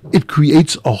it, it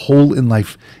creates a hole in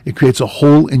life. It creates a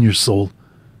hole in your soul.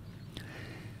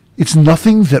 It's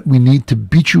nothing that we need to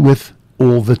beat you with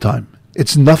all the time.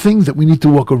 It's nothing that we need to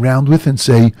walk around with and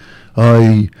say,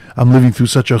 I'm living through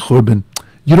such a churban.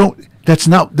 That's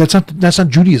not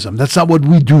Judaism. That's not what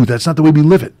we do. That's not the way we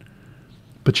live it.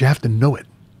 But you have to know it.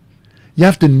 You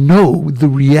have to know the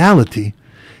reality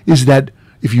is that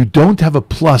if you don't have a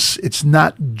plus, it's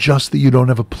not just that you don't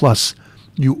have a plus.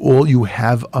 You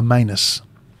have a minus.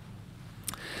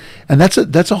 And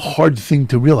that's a hard thing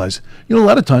to realize. A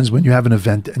lot of times when you have an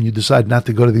event and you decide not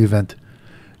to go to the event,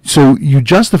 so you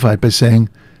justify it by saying,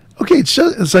 okay, it's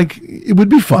like, it would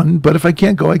be fun, but if I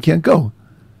can't go, I can't go.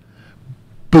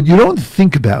 But you don't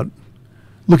think about,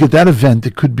 look, at that event,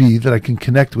 it could be that I can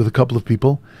connect with a couple of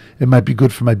people. It might be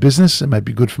good for my business. It might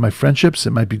be good for my friendships.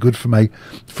 It might be good for my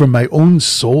own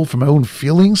soul, for my own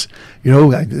feelings.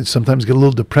 I sometimes get a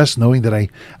little depressed knowing that I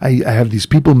have these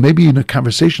people. Maybe in a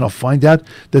conversation, I'll find out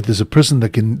that there's a person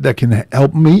that can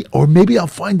help me, or maybe I'll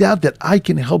find out that I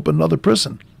can help another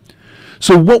person.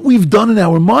 So what we've done in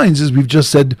our minds is we've just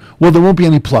said, well, there won't be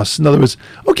any plus. In other words,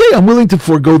 okay, I'm willing to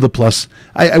forego the plus.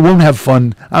 I won't have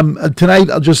fun. Tonight,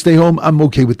 I'll just stay home. I'm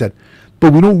okay with that.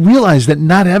 But we don't realize that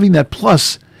not having that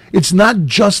plus, it's not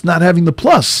just not having the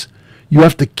plus. You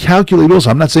have to calculate also.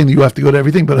 I'm not saying that you have to go to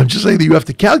everything, but I'm just saying that you have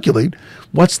to calculate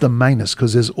what's the minus,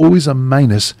 because there's always a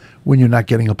minus when you're not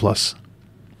getting a plus.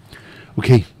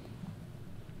 Okay.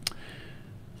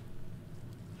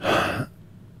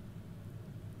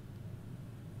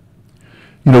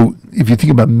 If you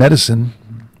think about medicine,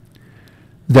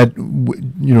 that,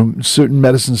 certain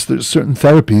medicines, certain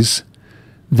therapies,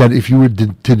 that if you were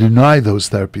to deny those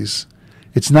therapies,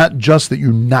 it's not just that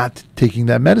you're not taking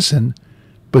that medicine,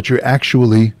 but you're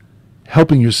actually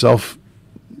helping yourself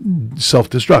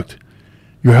self-destruct.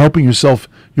 You're helping yourself,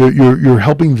 you're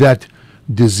helping that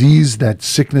disease, that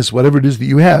sickness, whatever it is that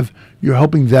you have, you're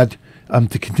helping that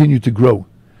to continue to grow.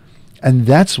 And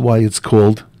that's why it's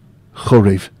called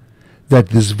chorev. That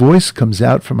this voice comes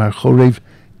out from our chorev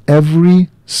every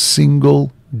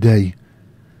single day.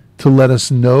 to let us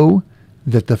know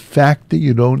that the fact that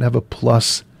you don't have a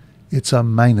plus, it's a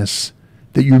minus,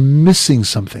 that you're missing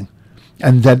something,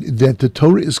 and that the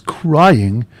Torah is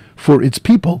crying for its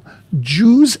people,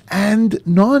 Jews and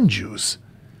non-Jews.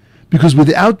 Because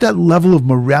without that level of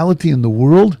morality in the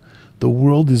world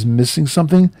is missing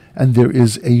something, and there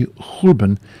is a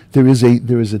churban, there is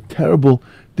a terrible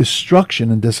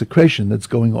destruction and desecration that's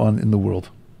going on in the world.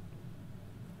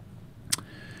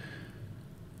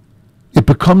 It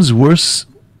becomes worse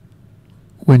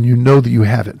when you know that you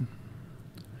have it.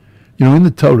 You know, in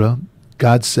the Torah,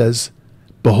 God says,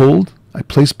 "Behold, I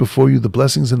place before you the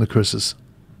blessings and the curses."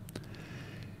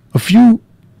 A few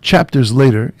chapters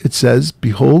later, it says,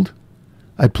 "Behold,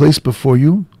 I place before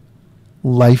you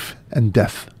life and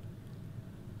death."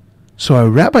 So our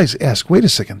rabbis ask, wait a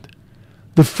second.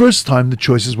 The first time the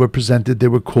choices were presented, they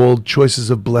were called choices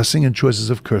of blessing and choices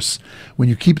of curse. When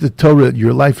you keep the Torah,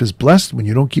 your life is blessed. When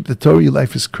you don't keep the Torah, your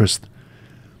life is cursed.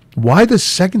 Why the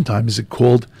second time is it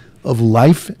called of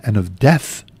life and of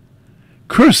death?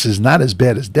 Curse is not as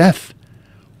bad as death.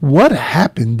 What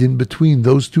happened in between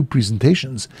those two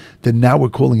presentations that now we're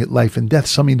calling it life and death,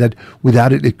 something that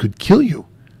without it, it could kill you,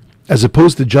 as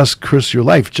opposed to just curse your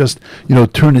life, just,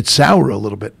 turn it sour a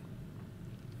little bit?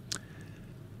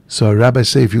 So our rabbis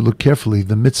say, if you look carefully,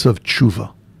 the mitzvah of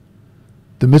tshuva,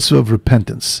 the mitzvah of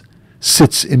repentance,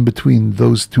 sits in between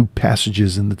those two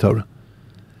passages in the Torah.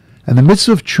 And the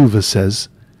mitzvah of tshuva says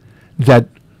that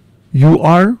you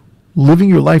are living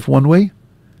your life one way,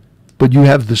 but you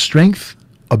have the strength,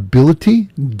 ability,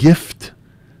 gift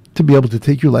to be able to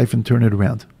take your life and turn it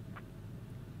around.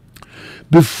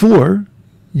 Before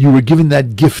you were given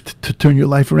that gift to turn your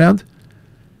life around,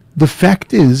 the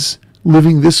fact is,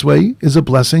 living this way is a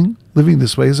blessing, living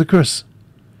this way is a curse.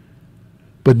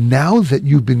 But now that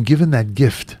you've been given that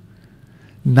gift,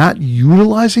 not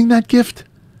utilizing that gift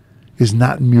is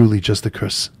not merely just a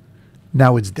curse.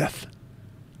 Now it's death.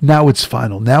 Now it's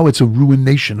final. Now it's a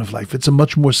ruination of life. It's a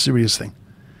much more serious thing.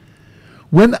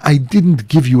 When I didn't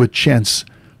give you a chance,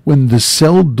 when the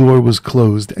cell door was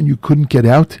closed and you couldn't get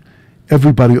out,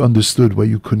 everybody understood why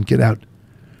you couldn't get out.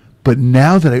 But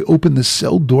now that I opened the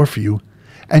cell door for you,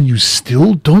 and you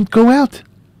still don't go out,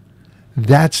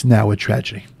 that's now a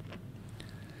tragedy.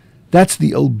 That's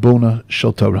the Elbona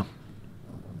Shel Torah.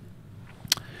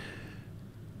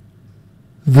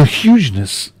 The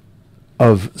hugeness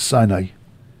of Sinai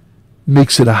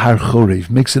makes it a Har Chorev,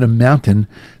 makes it a mountain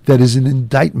that is an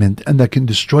indictment and that can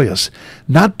destroy us.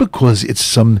 Not because it's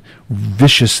some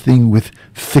vicious thing with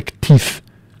thick teeth,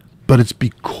 but it's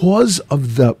because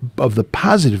of the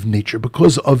positive nature,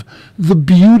 because of the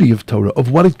beauty of Torah, of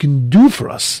what it can do for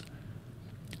us.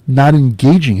 Not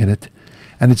engaging in it,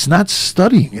 and it's not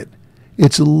studying it.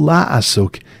 It's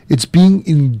la'asok. It's being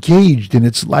engaged in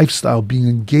its lifestyle, being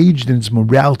engaged in its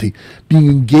morality, being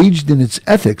engaged in its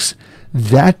ethics.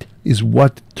 That is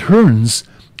what turns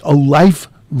a life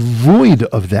void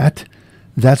of that.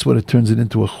 That's what it turns it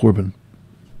into a churban.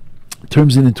 It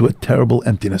turns it into a terrible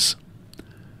emptiness.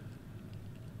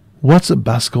 What's a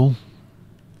baskol?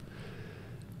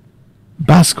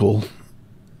 Baskol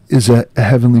is a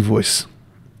heavenly voice.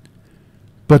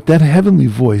 But that heavenly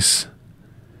voice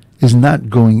is not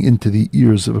going into the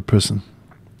ears of a person.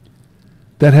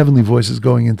 That heavenly voice is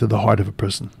going into the heart of a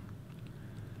person.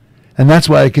 And that's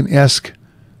why I can ask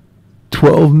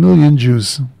 12 million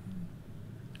Jews,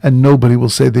 and nobody will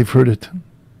say they've heard it.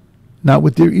 Not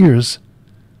with their ears,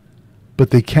 but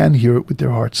they can hear it with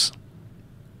their hearts.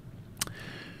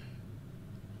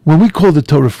 When we call the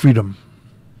Torah freedom,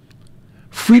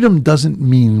 freedom doesn't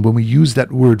mean, when we use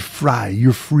that word frei,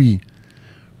 you're free.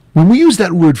 When we use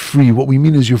that word free, what we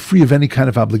mean is you're free of any kind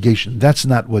of obligation. That's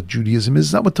not what Judaism is.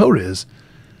 It's not what Torah is.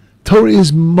 Torah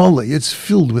is mullah. It's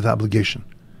filled with obligation.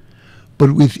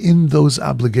 But within those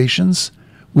obligations,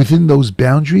 within those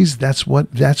boundaries, that's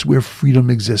where freedom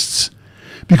exists.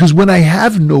 Because when I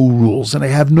have no rules and I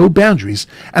have no boundaries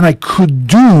and I could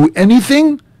do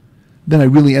anything, then I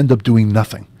really end up doing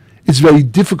nothing. It's very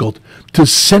difficult to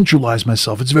centralize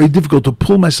myself. It's very difficult to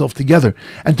pull myself together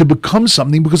and to become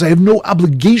something because I have no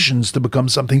obligations to become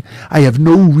something. I have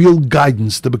no real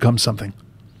guidance to become something.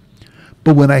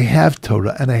 But when I have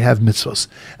Torah and I have mitzvos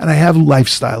and I have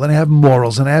lifestyle and I have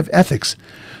morals and I have ethics,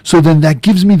 so then that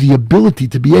gives me the ability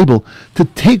to be able to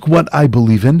take what I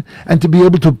believe in and to be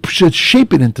able to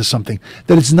shape it into something.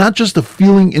 That it's not just a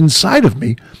feeling inside of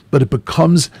me, but it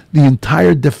becomes the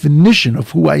entire definition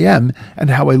of who I am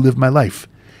and how I live my life.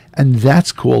 And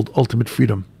that's called ultimate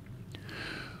freedom.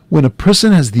 When a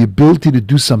person has the ability to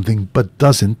do something but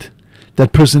doesn't,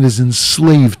 that person is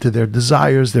enslaved to their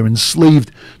desires, they're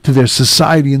enslaved to their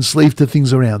society, enslaved to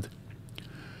things around.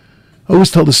 I always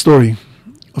tell the story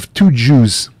of two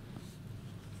Jews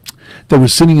that were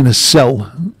sitting in a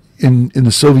cell in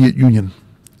the Soviet Union.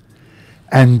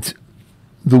 And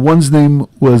the one's name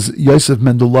was Yosef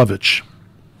Mendelovich.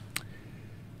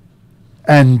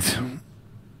 And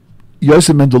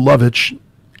Yosef Mendelovich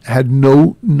had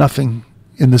nothing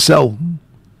in the cell.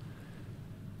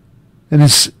 And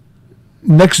his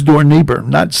next door neighbor,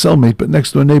 not cellmate, but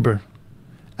next door neighbor,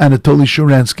 Anatoly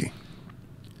Sharansky.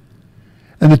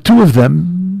 And the two of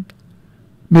them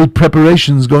made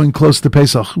preparations going close to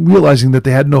Pesach, realizing that they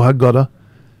had no Haggadah.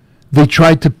 They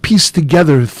tried to piece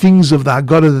together things of the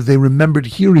Haggadah that they remembered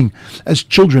hearing as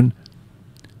children.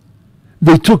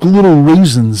 They took little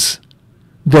raisins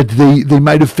that they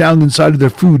might have found inside of their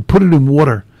food, put it in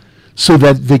water, so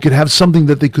that they could have something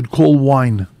that they could call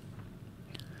wine.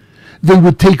 They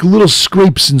would take little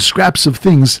scrapes and scraps of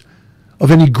things,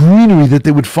 of any greenery that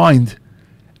they would find,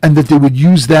 and that they would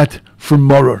use that for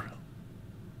moror.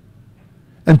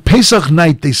 And Pesach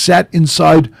night, they sat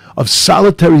inside of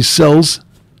solitary cells,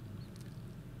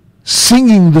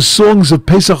 singing the songs of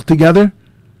Pesach together,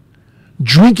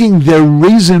 drinking their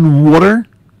raisin water,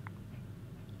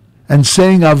 and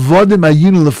saying, Avodim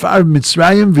ayinu lefar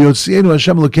Mitzrayim v'yotzienu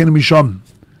Hashem Elokeinu misham.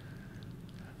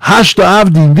 Hashta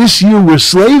avdi, this year we're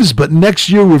slaves, but next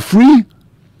year we're free.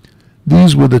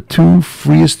 These were the two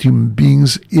freest human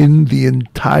beings in the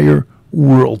entire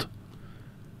world,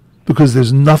 because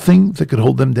there's nothing that could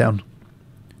hold them down.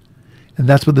 And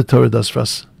that's what the Torah does for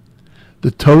us.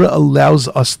 The Torah allows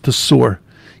us to soar,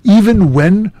 even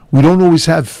when we don't always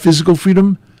have physical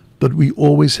freedom, but we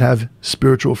always have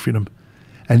spiritual freedom.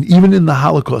 And even in the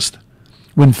Holocaust,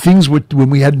 when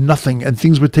we had nothing and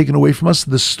things were taken away from us,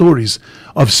 the stories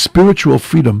of spiritual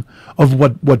freedom, of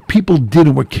what people did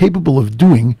and were capable of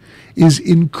doing, is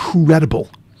incredible.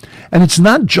 And it's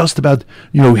not just about,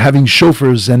 having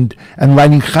shofars and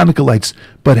lighting Hanukkah lights,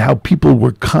 but how people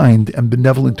were kind and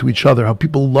benevolent to each other, how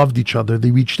people loved each other,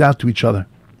 they reached out to each other.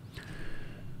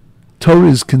 Torah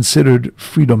is considered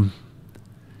freedom.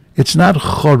 It's not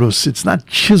chorus, it's not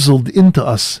chiseled into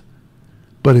us,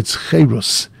 but it's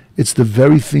cherus. It's the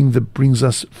very thing that brings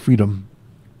us freedom.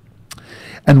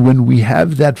 And when we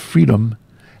have that freedom,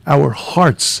 our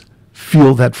hearts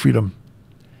feel that freedom.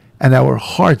 And our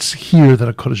hearts hear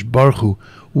that HaKadosh Baruch Hu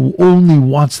only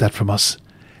wants that from us,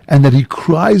 and that he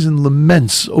cries and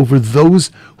laments over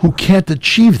those who can't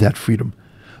achieve that freedom.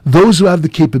 Those who have the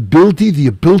capability, the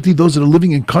ability, those that are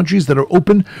living in countries that are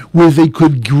open, where they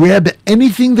could grab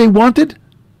anything they wanted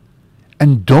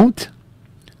and don't.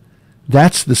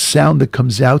 That's the sound that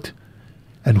comes out.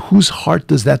 And whose heart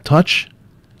does that touch?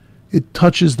 It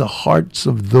touches the hearts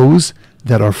of those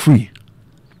that are free,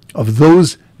 of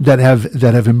those that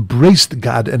have embraced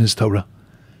God and his Torah.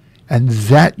 And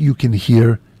that you can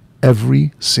hear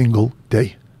every single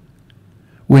day.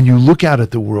 When you look out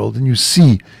at the world and you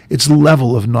see its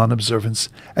level of non-observance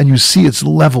and you see its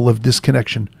level of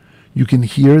disconnection, you can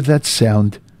hear that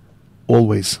sound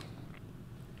always.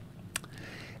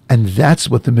 And that's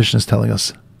what the Mishnah is telling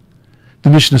us. The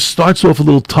Mishnah starts off a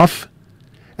little tough,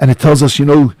 and it tells us,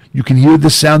 you can hear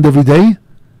this sound every day.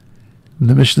 And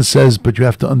the Mishnah says, but you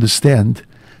have to understand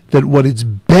that what it's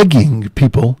begging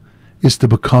people is to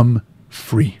become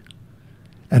free.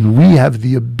 And we have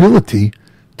the ability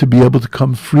to be able to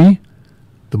come free.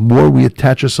 The more we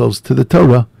attach ourselves to the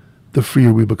Torah, the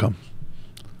freer we become.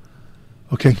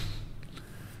 Okay,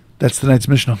 that's tonight's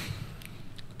Mishnah.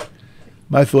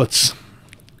 My thoughts.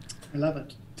 I love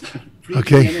it.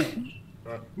 Okay.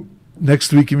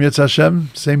 Next week, Yom Yetz Hashem,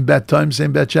 same bat time,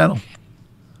 same bat channel.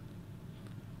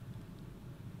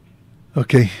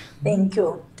 Okay. Thank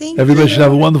you. Everybody should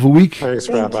have a wonderful week. Thanks,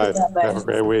 Rabbi. Have a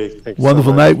great week. Thank you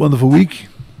Wonderful so night, much. wonderful week.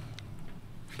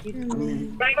 Right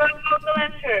on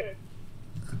Wohlgelernter.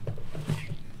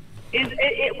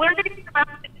 Where do you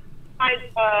classify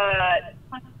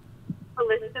a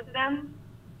list of them?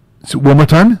 So one more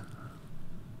time.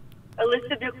 A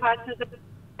list of your classes.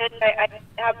 I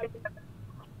have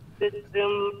this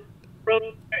Zoom room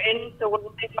in. So what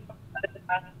do they talk about the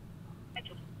class?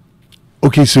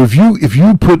 Okay, so if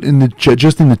you put in the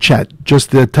chat,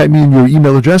 just type me in your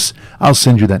email address, I'll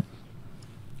send you that.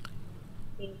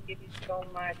 Thank you so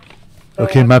much.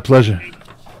 Okay, my pleasure.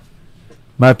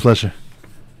 My pleasure.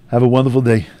 Have a wonderful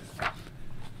day.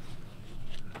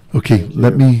 Okay, Thank you.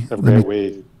 let me. Have a great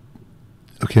week.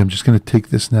 Okay, I'm just going to take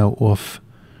this now off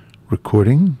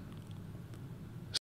recording.